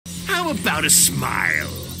How about a smile?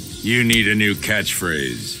 You need a new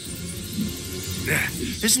catchphrase.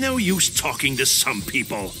 There's no use talking to some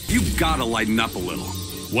people. You gotta lighten up a little.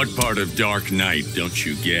 What part of Dark Knight don't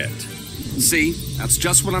you get? See, that's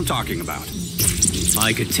just what I'm talking about.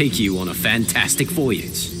 I could take you on a fantastic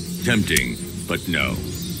voyage. Tempting, but no.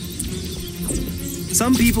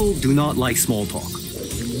 Some people do not like small talk.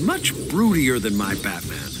 Much broodier than my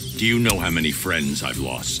Batman. Do you know how many friends I've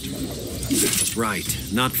lost? Right,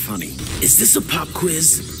 not funny. Is this a pop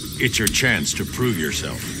quiz? It's your chance to prove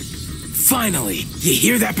yourself. Finally! You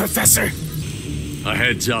hear that, Professor? A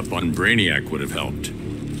heads up on Brainiac would have helped.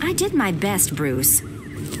 I did my best, Bruce.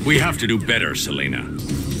 We have to do better, Selena.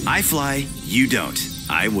 I fly, you don't.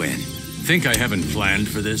 I win. Think I haven't planned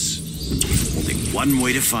for this? Only one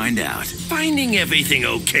way to find out. Finding everything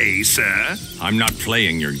okay, sir? I'm not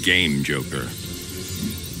playing your game, Joker.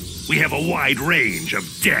 We have a wide range of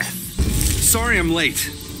death. Sorry I'm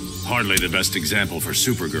late. Hardly the best example for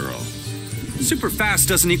Supergirl. Super fast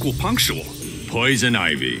doesn't equal punctual. Poison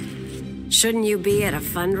Ivy. Shouldn't you be at a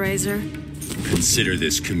fundraiser? Consider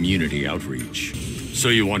this community outreach. So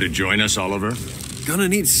you want to join us, Oliver? Gonna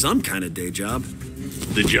need some kind of day job.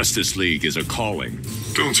 The Justice League is a calling.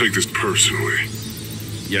 Don't take this personally.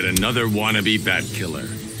 Yet another wannabe bat killer.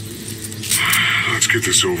 Let's get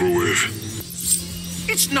this over with.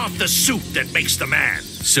 It's not the suit that makes the man.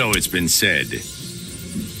 So it's been said.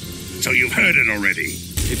 So you've heard it already.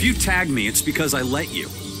 If you tag me, it's because I let you.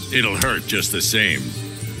 It'll hurt just the same.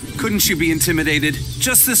 Couldn't you be intimidated?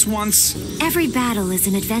 Just this once? Every battle is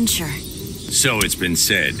an adventure. So it's been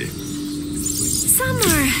said. Some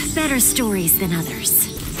are better stories than others.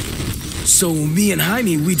 So me and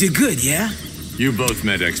Jaime, we did good, yeah? You both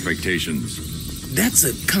met expectations. That's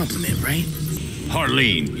a compliment, right?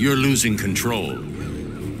 Harleen, you're losing control.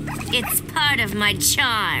 It's part of my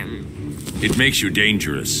charm. It makes you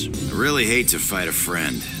dangerous. I really hate to fight a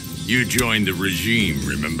friend. You joined the regime,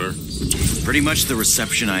 remember? Pretty much the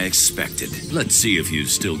reception I expected. Let's see if you've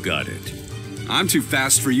still got it. I'm too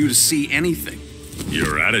fast for you to see anything.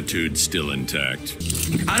 Your attitude's still intact.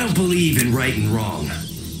 I don't believe in right and wrong.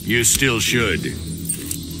 You still should.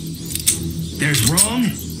 There's wrong,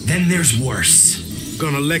 then there's worse.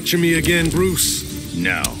 Gonna lecture me again, Bruce?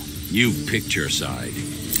 Now, you've picked your side.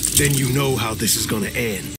 Then you know how this is gonna end.